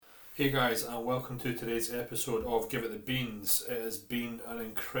Hey guys, and welcome to today's episode of Give It the Beans. It has been an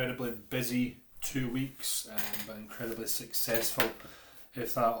incredibly busy 2 weeks, but incredibly successful.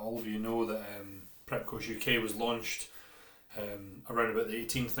 If that, all of you know that Prep Coach UK was launched around about the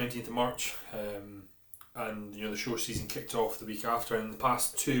 18th, 19th of March, and the show season kicked off the week after. And in the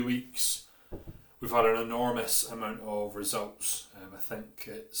past 2 weeks, we've had an enormous amount of results. I think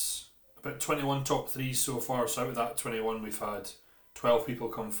it's about 21 top threes so far. So out of that 21, we've had 12 people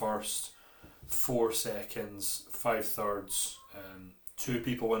come first, 4 seconds, 5 thirds, 2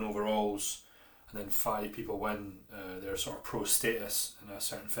 people win overalls, and then 5 people win their sort of pro status in a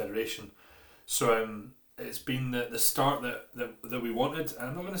certain federation. So it's been the start that we wanted, and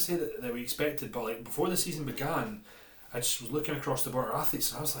I'm not going to say that we expected, but like before the season began, I just was looking across the board at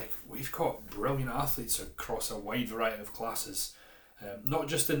athletes, and I was like, we've got brilliant athletes across a wide variety of classes. Not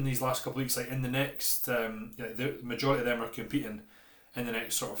just in these last couple of weeks, like in the next, the majority of them are competing in the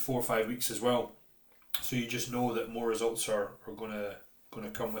next sort of 4 or 5 weeks as well. So you just know that more results are going to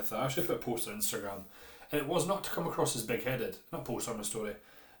come with that. I actually put a post on Instagram, and it was not to come across as big-headed, not a post on my story,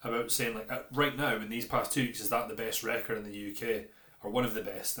 about saying like right now in these past 2 weeks, is that the best record in the UK or one of the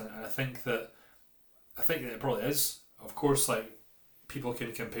best? And I think that it probably is. Of course, like people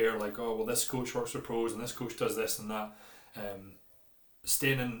can compare like, oh well, this coach works for pros and this coach does this and that.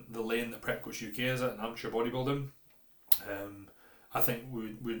 Staying in the lane that Prep Coach UK is at in amateur bodybuilding, I think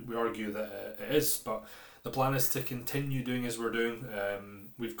we argue that it is, but the plan is to continue doing as we're doing.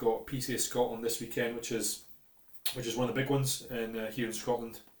 We've got PCA Scotland this weekend, which is one of the big ones here in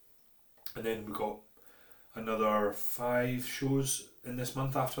Scotland, and then we've got another 5 shows in this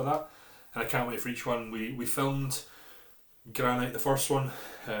month after that, and I can't wait for each one. We filmed Granite, the first one.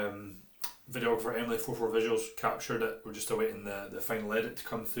 Videographer Emily 44 Visuals captured it. We're just awaiting the final edit to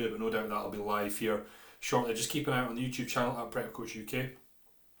come through, but no doubt that'll be live here shortly. Just keep an eye out on the YouTube channel at Prep Coach UK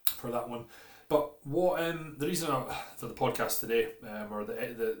for that one. But what the reason for the podcast today, or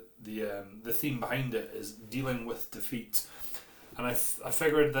the theme behind it, is dealing with defeat, and I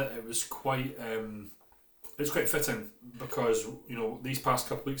figured that it was quite fitting because these past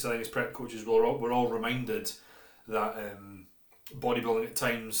couple of weeks, I think as prep coaches we're all reminded that bodybuilding at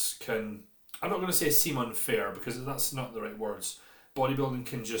times can, I'm not going to say seem unfair because that's not the right words. Bodybuilding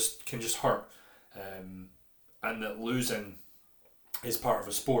can just hurt. And that losing is part of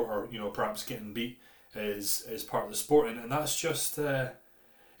a sport, or perhaps getting beat is part of the sport, and that's just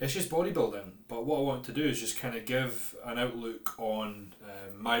it's just bodybuilding. But what I want to do is just kind of give an outlook on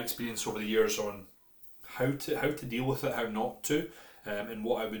my experience over the years on how to deal with it, how not to, and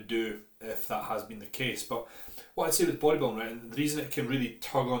what I would do if that has been the case. But what I'd say with bodybuilding, right, and the reason it can really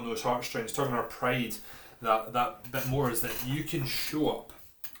tug on those heartstrings, tug on our pride that bit more, is that you can show up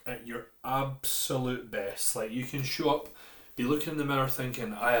at your absolute best. Like you can show up, be looking in the mirror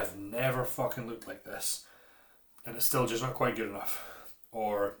thinking, I have never fucking looked like this, and it's still just not quite good enough,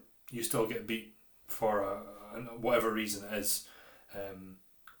 or you still get beat for whatever reason it is.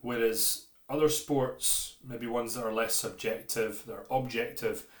 Whereas other sports, maybe ones that are less subjective, they're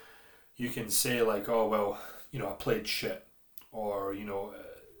objective, you can say like, oh well, I played shit, or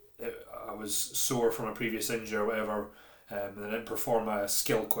I was sore from a previous injury or whatever, and I didn't perform my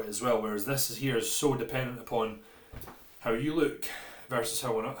skill quite as well. Whereas this is so dependent upon how you look versus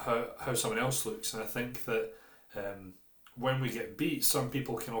how someone else looks. And I think that when we get beat, some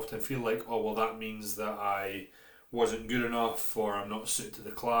people can often feel like, oh well, that means that I wasn't good enough, or I'm not suited to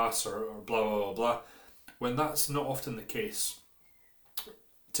the class, or blah blah blah blah. When that's not often the case.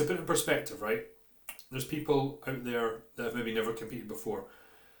 To put it in perspective, right? There's people out there that have maybe never competed before,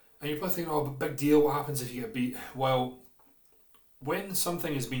 and you're probably thinking, oh, but big deal, what happens if you get beat? Well, when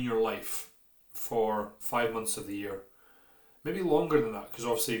something has been your life for 5 months of the year, maybe longer than that, because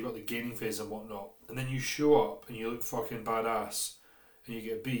obviously you've got the gaining phase and whatnot, and then you show up and you look fucking badass and you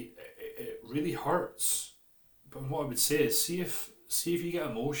get beat, it really hurts. But what I would say is, see if you get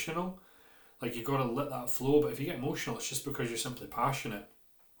emotional, like you've got to let that flow. But if you get emotional, it's just because you're simply passionate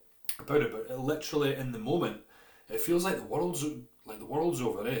about it. But literally in the moment, it feels like the world's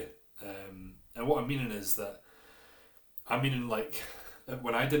over there. And what I'm meaning is that like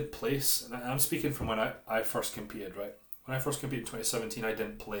when I didn't place, and I'm speaking from when I first competed, right? When I first competed in 2017, I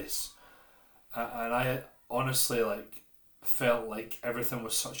didn't place, and I honestly felt like everything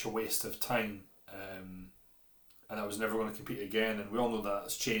was such a waste of time, and I was never going to compete again. And we all know that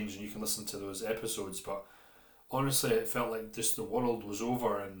that's changed, and you can listen to those episodes. But honestly, it felt like just the world was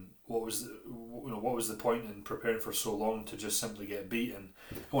over, and what was the point in preparing for so long to just simply get beaten?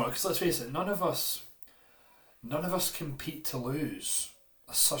 Because let's face it, none of us compete to lose.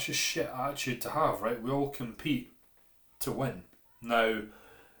 That's such a shit attitude to have, right? We all compete to win. Now,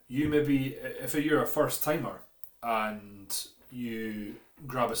 you maybe, if you're a first timer and you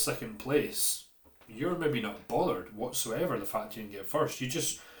grab a second place, you're maybe not bothered whatsoever the fact you didn't get first. You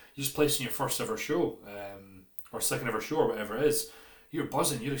just placing your first ever show, or second ever show, or whatever it is. You're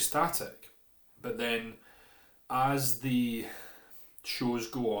buzzing, you're ecstatic. But then, as the shows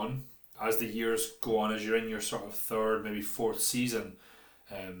go on, as the years go on, as you're in your sort of third, maybe fourth season,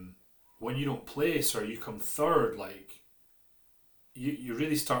 when you don't place or you come third, like, you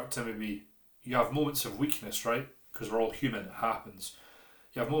really start to maybe, you have moments of weakness, right? Because we're all human, it happens.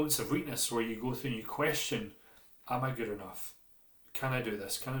 You have moments of weakness where you go through and you question, am I good enough? Can I do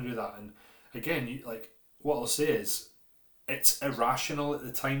this? Can I do that? And again, what I'll say is, it's irrational at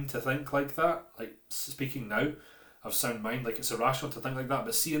the time to think like that. Like, speaking now of sound mind, like, it's irrational to think like that.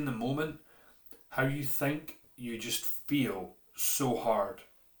 But see, in the moment, how you think, you just feel so hard,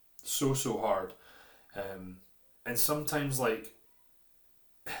 so hard, and sometimes, like,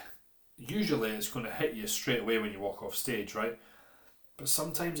 usually it's going to hit you straight away when you walk off stage, right? But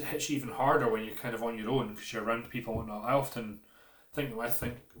sometimes it hits you even harder when you're kind of on your own because you're around people and whatnot. I often think, when I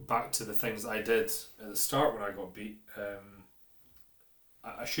think back to the things that I did at the start when I got beat,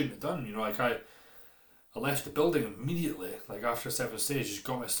 I shouldn't have done. Like, I left the building immediately, like, after stepping on stage, just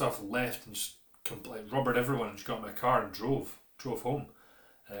got my stuff, left, and just rubbered everyone, and just got in my car and drove home.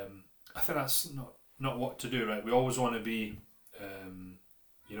 I think that's not what to do, right? We always want to be,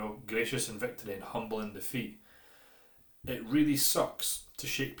 gracious in victory and humble in defeat. It really sucks to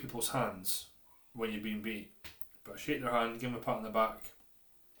shake people's hands when you've been beat, but shake their hand, give them a pat on the back,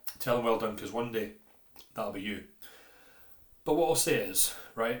 tell them well done, because one day that'll be you. But what I'll say is,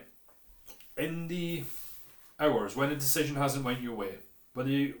 right, in the hours when a decision hasn't went your way, whether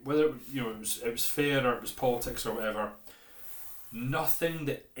it was fair or it was politics or whatever, nothing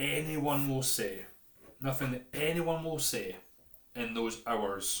that anyone will say in those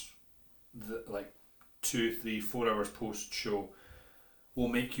hours, like 2, 3, 4 hours post show, will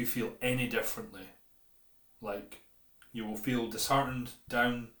make you feel any differently. Like, you will feel disheartened,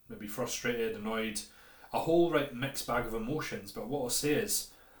 down, maybe frustrated, annoyed, a whole mixed bag of emotions. But what I'll say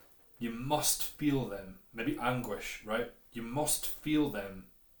is, you must feel them. Maybe anguish, right? You must feel them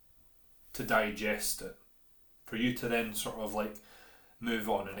to digest it, for you to then sort of move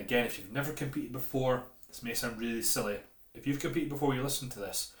on. And again, if you've never competed before, this may sound really silly. If you've competed before, you listen to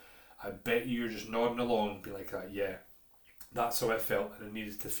this, I bet you're just nodding along, be like that. Yeah, that's how I felt, and I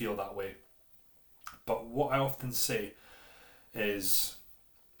needed to feel that way. But what I often say is,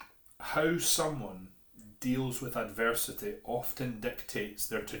 how someone deals with adversity often dictates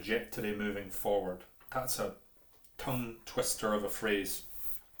their trajectory moving forward. That's a tongue twister of a phrase.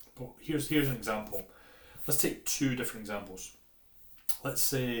 But here's an example. Let's take 2 different examples. Let's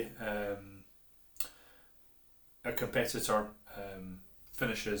say a competitor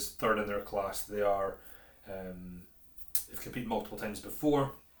finishes third in their class. They've competed multiple times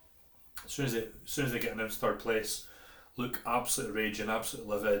before. As soon as they get announced third place, look absolutely raging,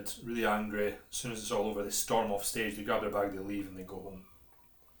 absolutely livid, really angry. As soon as it's all over, they storm off stage, they grab their bag, they leave, and they go home.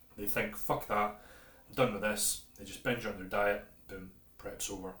 They think, fuck that, I'm done with this. They just binge on their diet, boom, prep's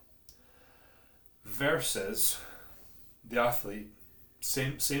over. Versus the athlete,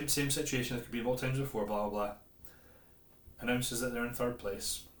 same situation, it could be multiple times before, blah blah blah, announces that they're in third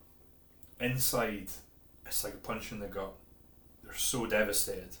place. Inside, it's like a punch in the gut. They're so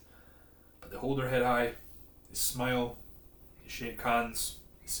devastated, but they hold their head high, they smile, they shake hands,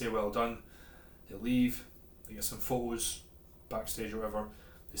 they say well done, they leave, they get some photos backstage or whatever,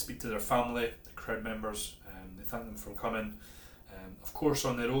 they speak to their family, the crowd members, they thank them for coming. Of course,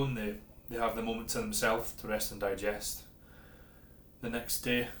 on their own, they have the moment to themselves to rest and digest. The next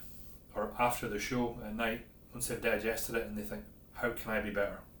day, or after the show at night, once they've digested it, and they think, how can I be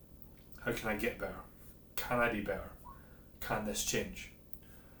better? How can I get better? Can I be better? Can this change?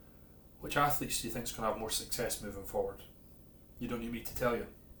 Which athletes do you think is going to have more success moving forward? You don't need me to tell you.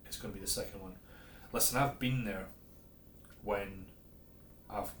 It's going to be the second one. Listen, I've been there when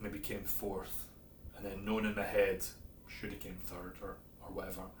I've maybe came fourth, and then known in my head, should have came third or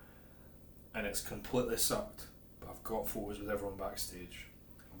whatever. And it's completely sucked. But I've got photos with everyone backstage.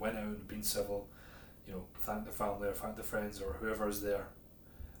 I went out and been civil, thank the family or thank the friends or whoever is there.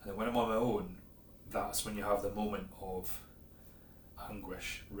 And then when I'm on my own, that's when you have the moment of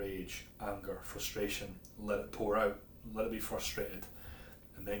anguish, rage, anger, frustration. Let it pour out, let it be frustrated,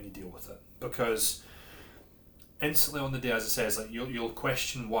 and then you deal with it. Because instantly on the day, as it says, you'll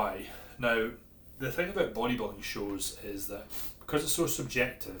question why. Now, the thing about bodybuilding shows is that because it's so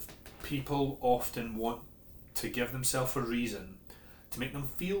subjective, people often want to give themselves a reason to make them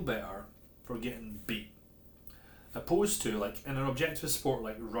feel better for getting beat. Opposed to, like, in an objective sport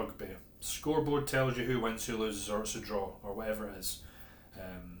like rugby, scoreboard tells you who wins, who loses, or it's a draw, or whatever it is.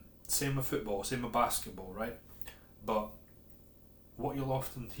 Same with football, same with basketball, right? But what you'll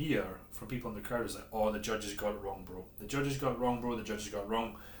often hear from people in the crowd is like, oh, the judges got it wrong, bro. The judges got it wrong, bro. The judges got it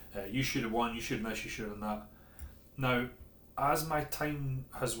wrong. You should have won, you should have missed, you should have done that. Now, as my time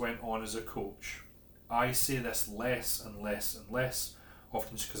has went on as a coach, I say this less and less and less,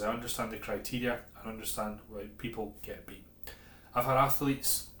 often just because I understand the criteria and understand why people get beat. I've had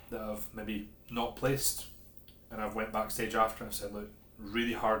athletes that have maybe not placed, and I've went backstage after and said, look,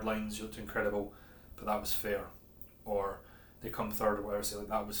 really hard lines, you looked incredible, but that was fair. Or they come third or whatever, say like,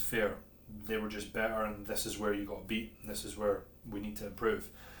 that was fair. They were just better, and this is where you got beat, and this is where we need to improve.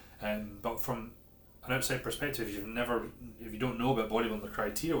 But from an outside perspective, if you don't know about bodybuilding, the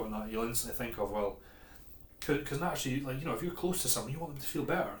criteria or whatnot, you'll instantly think of, well, because naturally, like, you know, if you're close to someone, you want them to feel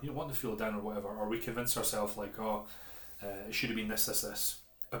better. You don't want them to feel down or whatever. Or we convince ourselves like, oh, it should have been this.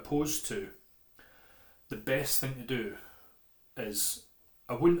 Opposed to, the best thing to do is,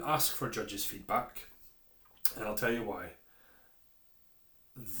 I wouldn't ask for judges' feedback, and I'll tell you why.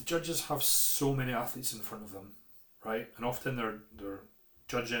 The judges have so many athletes in front of them, right? And often they're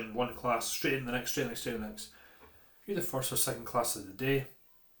judging one class straight in the next. If you're the first or second class of the day,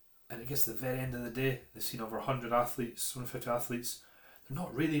 and it gets to the very end of the day, they've seen over 100 athletes, 150 athletes, they're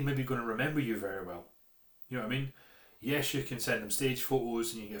not really maybe going to remember you very well. You know what I mean? Yes, you can send them stage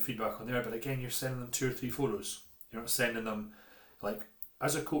photos and you get feedback on there, but again, you're sending them 2 or 3 photos. You're not sending them, like,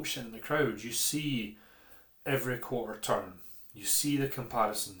 as a coach sitting in the crowd, you see every quarter turn, you see the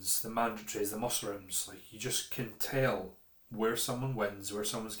comparisons, the mandatories, the muscle rooms, like, you just can tell where someone wins, where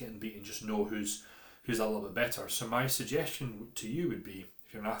someone's getting beaten, just know who's a little bit better. So my suggestion to you would be,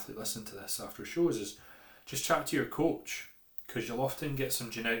 if you're an athlete listening to this after shows, is just chat to your coach, because you'll often get some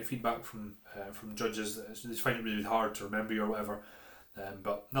generic feedback from judges that they find it really hard to remember you or whatever.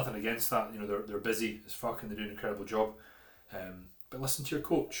 But nothing against that. You know, they're busy as fuck and they do an incredible job. But listen to your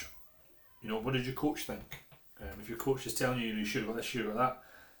coach. You know, what did your coach think? If your coach is telling you you should have got this, you should have got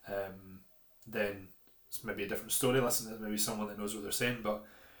that, then it's maybe a different story. Listen to maybe someone that knows what they're saying. But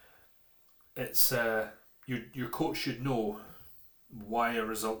it's your coach should know why a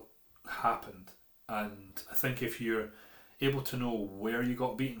result happened, and I think if you're able to know where you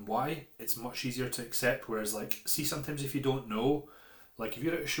got beaten, why, it's much easier to accept. Whereas, like, see, sometimes if you don't know, like, if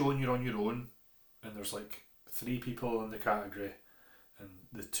you're at a show and you're on your own and there's like 3 people in the category and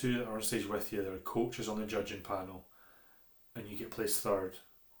the 2 that are on stage with you, they're coaches on the judging panel, and you get placed third,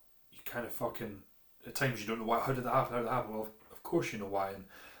 you kind of fucking, at times you don't know why, how did that happen, well, of course you know why. And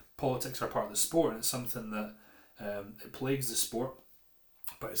politics are part of the sport, and it's something that it plagues the sport,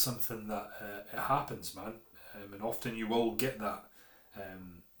 but it's something that it happens, man. And often you will get that.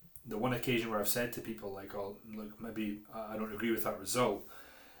 The one occasion where I've said to people, like, oh, look, maybe I don't agree with that result,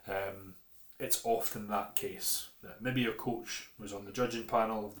 it's often that case. That maybe your coach was on the judging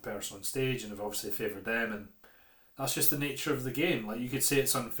panel of the person on stage and have obviously favoured them, and that's just the nature of the game. Like, you could say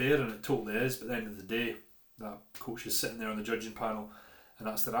it's unfair, and it totally is, but at the end of the day, that coach is sitting there on the judging panel, and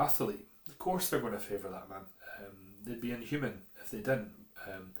that's their athlete. Of course they're going to favour that man. They'd be inhuman if they didn't.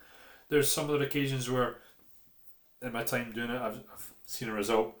 There's some other occasions where, in my time doing it, I've seen a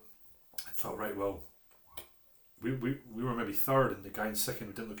result. I thought, right, well, we were maybe third, and the guy in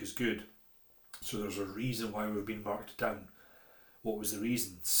second didn't look as good. So there's a reason why we've been marked down. What was the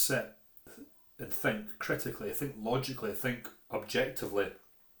reason? Sit and think critically, think logically, think objectively.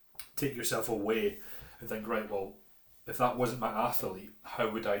 Take yourself away and think, right, well, if that wasn't my athlete, how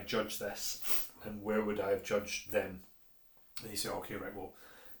would I judge this? And where would I have judged them? And you say, okay, right, well,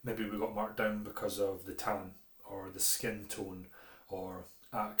 maybe we got marked down because of the tan, or the skin tone, or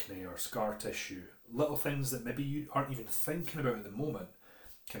acne, or scar tissue. Little things that maybe you aren't even thinking about at the moment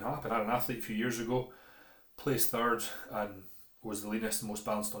can happen. I had an athlete a few years ago, placed third, and was the leanest and most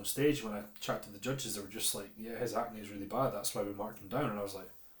balanced on stage. When I chatted to the judges, they were just like, yeah, his acne is really bad, that's why we marked him down. And I was like,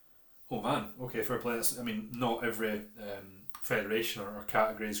 oh man, okay, fair play. I mean, not every federation or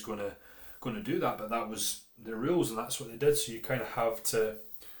category is going to do that, but that was the rules, and that's what they did. So you kind of have to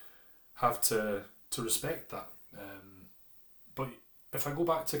respect that. But if I go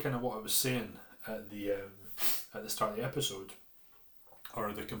back to kind of what I was saying at the start of the episode,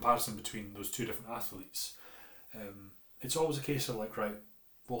 or the comparison between those 2 different athletes, it's always a case of like, right,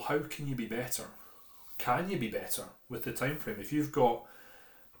 well, how can you be better? Can you be better with the time frame? If you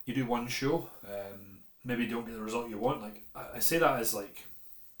do one show, maybe don't get the result you want. Like, I say that as like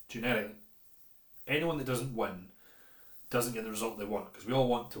generic. Anyone that doesn't win doesn't get the result they want, because we all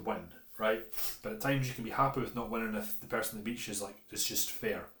want to win, right? But at times you can be happy with not winning if the person that beats you is like, it's just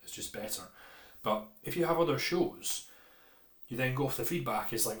fair, it's just better. But if you have other shows, you then go off the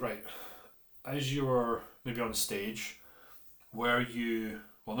feedback is like, right, as you're maybe on stage,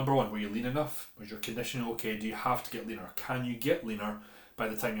 number one, were you lean enough? Was your conditioning okay? Do you have to get leaner? Can you get leaner by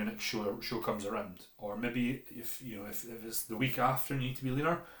the time your next show comes around? Or maybe if it's the week after and you need to be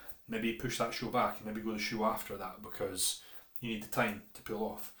leaner, maybe push that show back and maybe go the show after that because you need the time to pull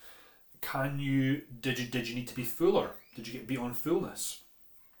off. Did you need to be fuller? Did you get beat on fullness?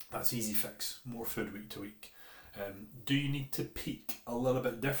 That's easy fix. More food week to week. Do you need to peak a little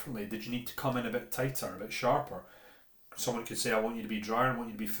bit differently? Did you need to come in a bit tighter, a bit sharper? Someone could say, I want you to be drier, I want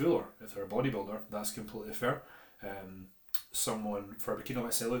you to be fuller. If they're a bodybuilder, that's completely fair. Someone for a bikini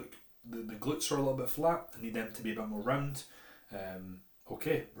might say, look, the glutes are a little bit flat, I need them to be a bit more round.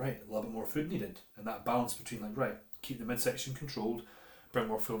 Okay, right, a little bit more food needed. And that balance between like, right, keep the midsection controlled, bring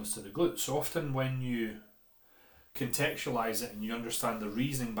more fullness to the glutes. So often when you contextualize it and you understand the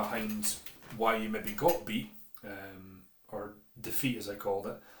reasoning behind why you maybe got beat, or defeat as I called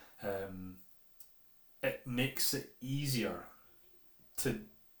it, it makes it easier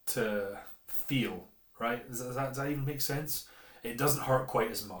to feel, right? Does that even make sense? It doesn't hurt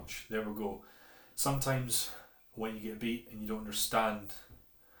quite as much. There we go. Sometimes when you get beat and you don't understand,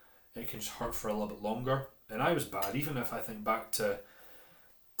 it can just hurt for a little bit longer. And I was bad, even if I think back to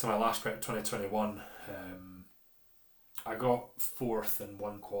my last prep 2021, I got 4th in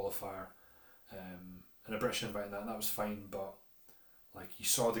one qualifier, and a British invite, and that was fine, but like you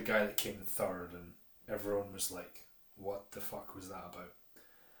saw the guy that came in 3rd and everyone was like, what the fuck was that about?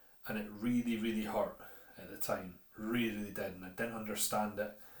 And it really, really hurt at the time. Really, really did. And I didn't understand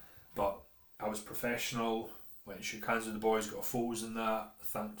it. But I was professional, went and shook hands with the boys, got photos and that.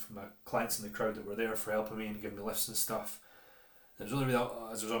 Thanked my clients in the crowd that were there for helping me and giving me lifts and stuff. And it was only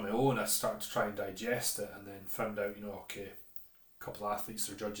as I was on my own, I started to try and digest it and then found out, okay, a couple of athletes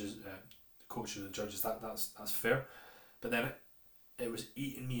or judges, coaches or judges, that's fair. But then it was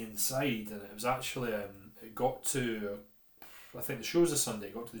eating me inside, and it was actually it got to, I think the show was a Sunday,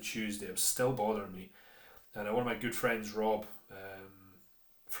 it got to the Tuesday, it was still bothering me, and one of my good friends, Rob,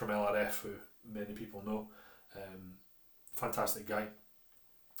 from LRF, who many people know, fantastic guy,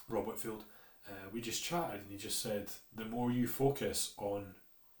 Rob Whitfield, we just chatted and he just said, the more you focus on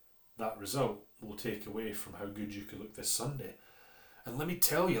that result will take away from how good you could look this Sunday. And let me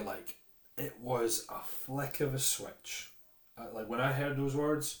tell you, like, it was a flick of a switch. Like when I heard those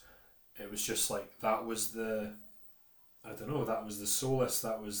words, it was just like that was the solace,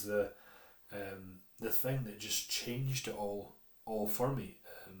 that was the thing that just changed it all for me.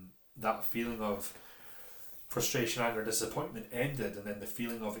 That feeling of frustration, anger, disappointment ended, and then the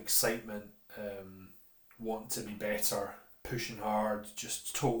feeling of excitement, wanting to be better, pushing hard,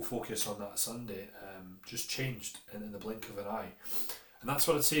 just total focus on that Sunday, just changed in the blink of an eye. And that's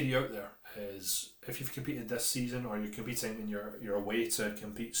what I'd say to you out there is, if you've competed this season or you're competing and you're away to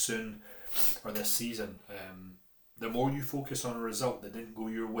compete soon or this season, the more you focus on a result that didn't go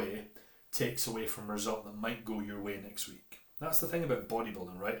your way takes away from a result that might go your way next week. That's the thing about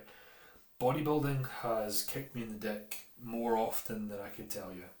bodybuilding, right? Bodybuilding has kicked me in the dick more often than I could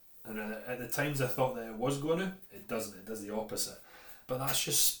tell you. And at the times I thought that it was going to, it doesn't. It does the opposite. But that's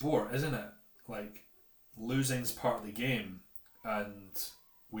just sport, isn't it? Like, losing's part of the game, and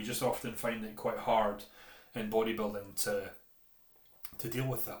we just often find it quite hard in bodybuilding to deal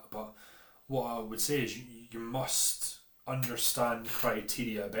with that. But what I would say is you must understand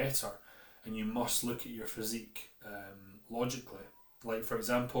criteria better, and you must look at your physique logically. Like, for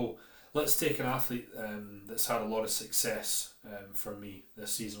example, let's take an athlete that's had a lot of success for me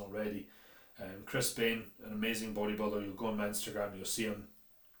this season already. Chris Bain, an amazing bodybuilder. You'll go on my Instagram, you'll see him.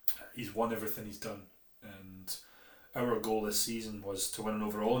 He's won everything he's done, and our goal this season was to win an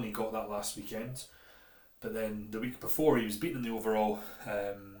overall, and he got that last weekend. But then the week before, he was beaten in the overall,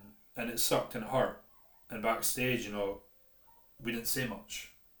 and it sucked and it hurt. And backstage, we didn't say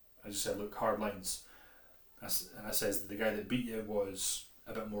much. I just said, look, hard lines. And I says the guy that beat you was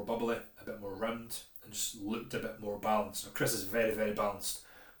a bit more bubbly, a bit more round, and just looked a bit more balanced. Now, Chris is very, very balanced,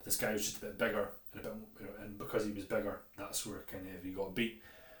 but this guy was just a bit bigger, and a bit, and because he was bigger, that's where kind of he got beat.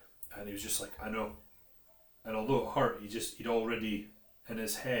 And he was just like, I know. And although it hurt, he'd already in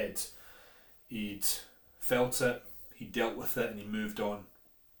his head, he'd felt it, he dealt with it, and he moved on.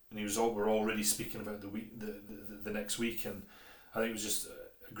 And we're already speaking about the next week, and I think it was just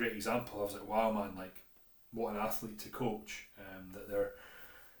a great example. I was like, wow, man, like, what an athlete to coach, that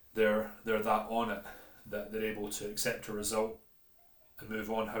they're that on it, that they're able to accept a result and move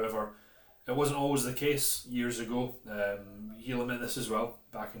on. However, it wasn't always the case years ago. He'll admit this as well.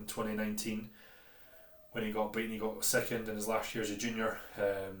 Back in 2019, when he got beaten, he got second in his last year as a junior.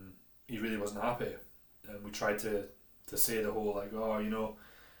 he really wasn't happy, and we tried to say the whole like, oh,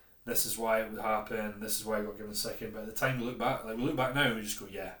 this is why it would happen, this is why I got given second. But at the time we look back now and we just go,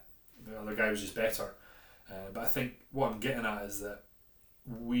 yeah, the other guy was just better. But I think what I'm getting at is that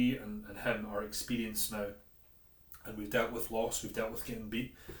we and him are experienced now, and we've dealt with loss, we've dealt with getting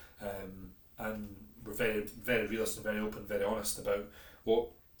beat, and we're very, very realist and very open, very honest about what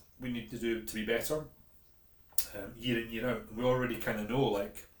we need to do to be better, year in, year out. And we already kind of know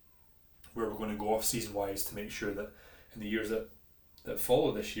like where we're going to go off season wise to make sure that in the years that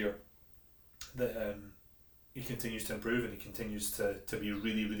follow this year that he continues to improve and he continues to be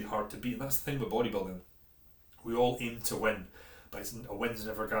really, really hard to beat. And that's the thing with bodybuilding. We all aim to win, but a win's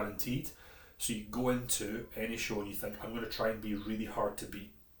never guaranteed. So you go into any show and you think, I'm going to try and be really hard to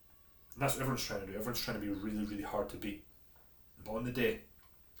beat. And that's what everyone's trying to do. Everyone's trying to be really, really hard to beat. But on the day,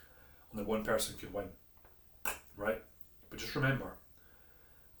 only one person could win. Right? But just remember,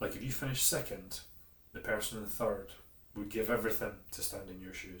 like if you finish second, the person in third would give everything to stand in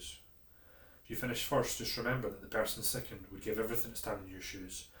your shoes. If you finish first, just remember that the person second would give everything to stand in your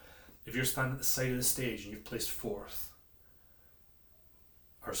shoes. If you're standing at the side of the stage and you've placed fourth,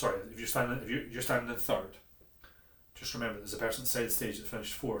 if you're standing in third, just remember there's a person at the side of the stage that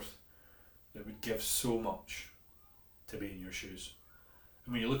finished fourth that would give so much to be in your shoes.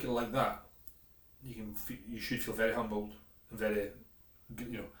 And when you look at it like that, you should feel very humbled and very, I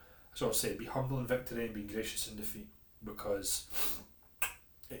sort of say, be humble in victory and be gracious in defeat, because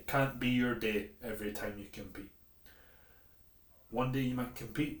it can't be your day every time you compete. One day you might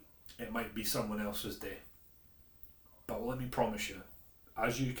compete, it might be someone else's day. But let me promise you,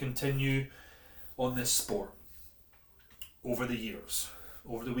 as you continue on this sport, over the years,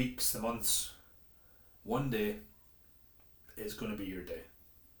 over the weeks, the months, one day it's going to be your day.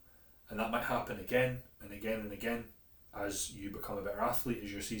 And that might happen again and again and again as you become a better athlete,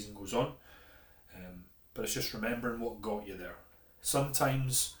 as your season goes on. But it's just remembering what got you there.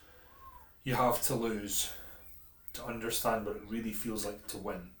 Sometimes you have to lose to understand what it really feels like to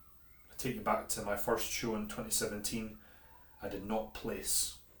win. I take you back to my first show in 2017. I did not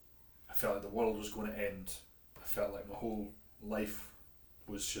place. I felt like the world was going to end. I felt like my whole life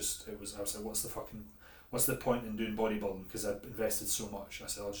was just, I was like, what's the point in doing bodybuilding? Because I'd invested so much. I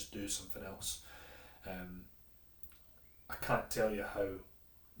said, I'll just do something else. I can't tell you how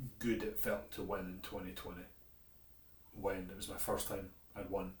good it felt to win in 2020 when it was my first time I'd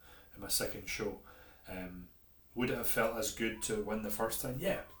won in my second show. Would it have felt as good to win the first time?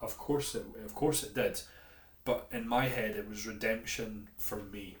 Yeah, of course it did. But in my head, it was redemption for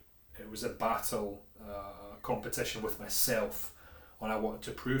me. It was a battle, a competition with myself, when I wanted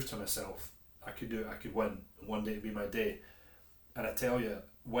to prove to myself I could do it, I could win, and one day it'd be my day. And I tell you,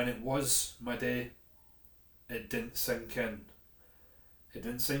 when it was my day, it didn't sink in. It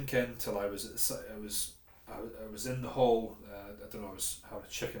didn't sink in till I was I was in the hall. I don't know. I was having a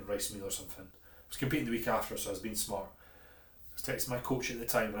chicken rice meal or something. I was competing the week after, so I was being smart. I was texting my coach at the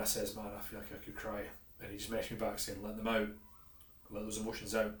time, and I says, "Man, I feel like I could cry." And he just messaged me back saying, "Let them out, let those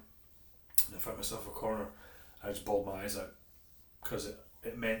emotions out." And I found myself a corner. I just bawled my eyes out because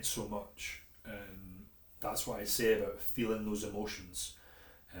it meant so much, and that's what I say about feeling those emotions.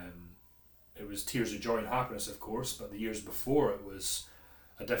 It was tears of joy and happiness, of course, but the years before it was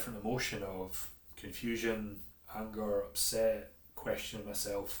a different emotion of confusion, anger, upset, questioning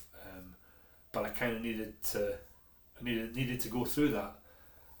myself. But I kind of needed to go through that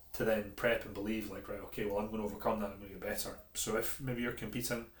to then prep and believe, like, right, okay, well, I'm going to overcome that, I'm going to get better. So if maybe you're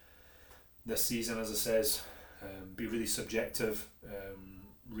competing this season, as it says, be really subjective,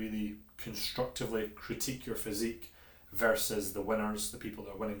 really constructively critique your physique versus the winners, the people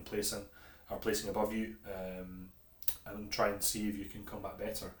that are placing above you, and try and see if you can come back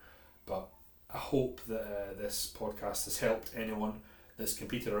better. But I hope that this podcast has helped anyone that's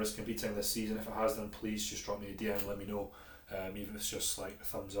competed or is competing this season. If it has done, please just drop me a DM and let me know. Even if it's just like a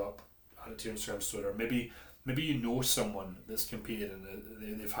thumbs up, add it to your Instagram story, or maybe you know someone that's competed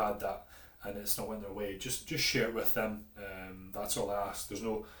and they've had that and it's not went their way. Just share it with them. That's all I ask. There's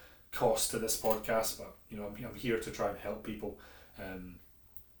no cost to this podcast, but I'm here to try and help people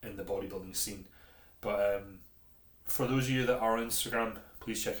in the bodybuilding scene. But for those of you that are on Instagram,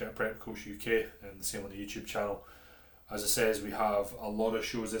 please check out Prep Coach UK and the same on the YouTube channel. As it says, we have a lot of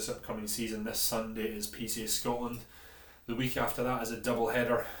shows this upcoming season. This Sunday is PCA Scotland. The week after that is a double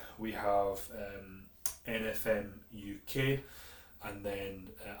header. We have NFM UK and then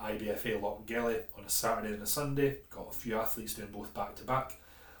IBFA Lochgelly on a Saturday and a Sunday. Got a few athletes doing both back to back.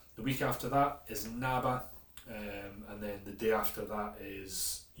 The week after that is NABA, and then the day after that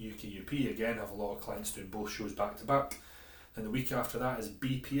is UKUP. Again, I have a lot of clients doing both shows back to back. And the week after that is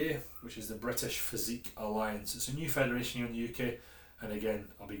BPA, which is the British Physique Alliance. It's a new federation here in the UK, and again,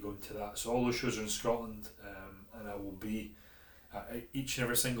 I'll be going to that. So all those shows are in Scotland, and I will be at each and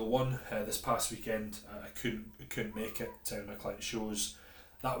every single one. This past weekend, I couldn't make it to my client shows.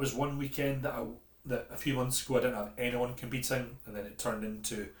 That was one weekend that a few months ago I didn't have anyone competing, and then it turned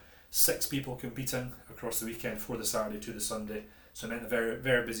into 6 people competing across the weekend, for the Saturday to the Sunday. So it meant a very,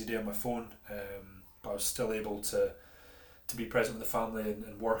 very busy day on my phone, but I was still able to be present with the family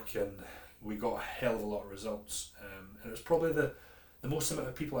and work, and we got a hell of a lot of results. And it was probably the most amount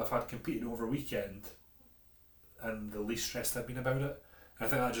of people I've had competing over a weekend, and the least stressed I've been about it. And I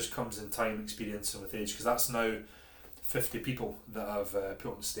think that just comes in time, experience, and with age, because that's now 50 people that I've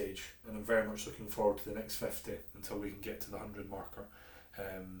put on stage, and I'm very much looking forward to the next 50 until we can get to the 100 marker.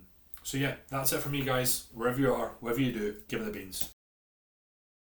 So yeah, that's it for me, guys. Wherever you are, whatever you do, give it the beans.